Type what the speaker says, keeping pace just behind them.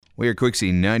We are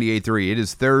Quixie 98.3. It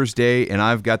is Thursday, and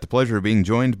I've got the pleasure of being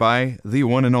joined by the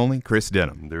one and only Chris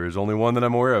Denham. There is only one that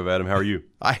I'm aware of, Adam. How are you?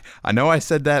 I know I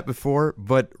said that before,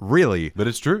 but really. But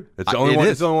it's true. It's the only one.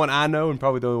 It's the only one I know, and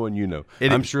probably the only one you know.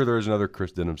 I'm sure there is another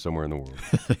Chris Denham somewhere in the world.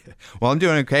 Well, I'm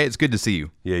doing okay. It's good to see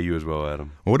you. Yeah, you as well,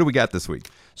 Adam. What do we got this week?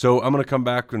 So I'm going to come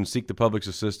back and seek the public's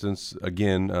assistance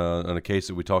again on a case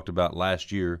that we talked about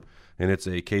last year, and it's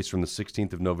a case from the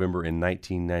 16th of November in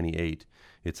 1998.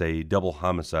 It's a double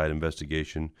homicide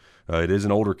investigation. It is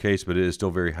an older case, but it is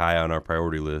still very high on our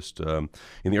priority list. In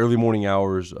the early morning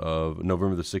hours of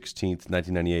November the 16th,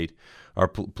 1998, our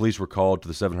police were called to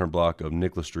the 700 block of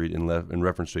Nicholas Street in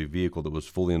reference to a vehicle that was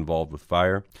fully involved with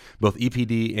fire. Both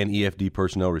EPD and EFD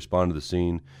personnel responded to the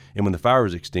scene, and when the fire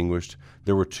was extinguished,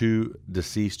 there were two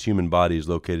deceased human bodies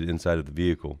located inside of the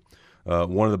vehicle.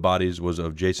 One of the bodies was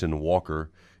of Jason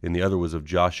Walker, and the other was of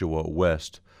Joshua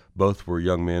West. Both were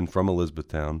young men from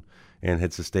Elizabethtown and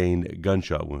had sustained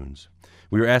gunshot wounds.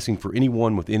 We are asking for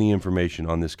anyone with any information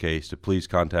on this case to please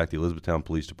contact the Elizabethtown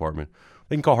Police Department.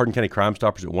 They can call Hardin County Crime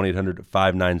Stoppers at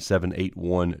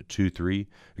 1-800-597-8123.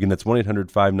 Again, that's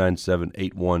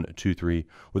 1-800-597-8123.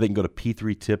 Or they can go to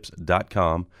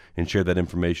p3tips.com and share that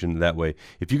information that way.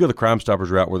 If you go the Crime Stoppers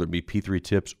route, whether it be P3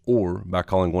 Tips or by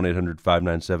calling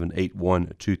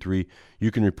 1-800-597-8123, you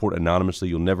can report anonymously.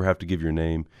 You'll never have to give your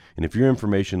name. And if your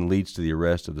information leads to the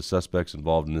arrest of the suspects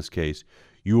involved in this case,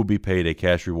 you will be paid a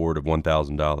cash reward of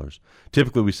 $1,000.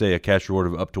 Typically, we say a cash reward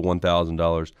of up to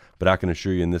 $1,000, but I can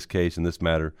assure you in this case, in this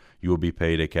matter, you will be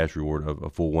paid a cash reward of a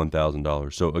full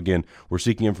 $1,000. So again, we're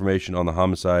seeking information on the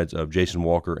homicides of Jason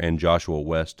Walker and Joshua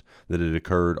West that had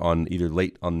occurred on either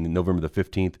late on November the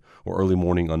 15th or early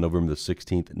morning on November the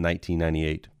 16th,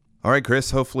 1998. All right, Chris,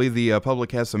 hopefully the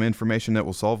public has some information that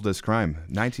will solve this crime.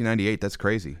 1998, that's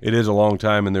crazy. It is a long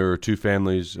time, and there are two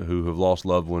families who have lost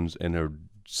loved ones and are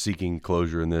seeking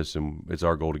closure in this, and it's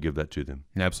our goal to give that to them.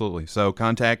 Absolutely. So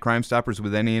contact Crime Stoppers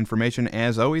with any information.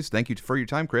 As always, thank you for your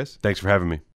time, Chris. Thanks for having me.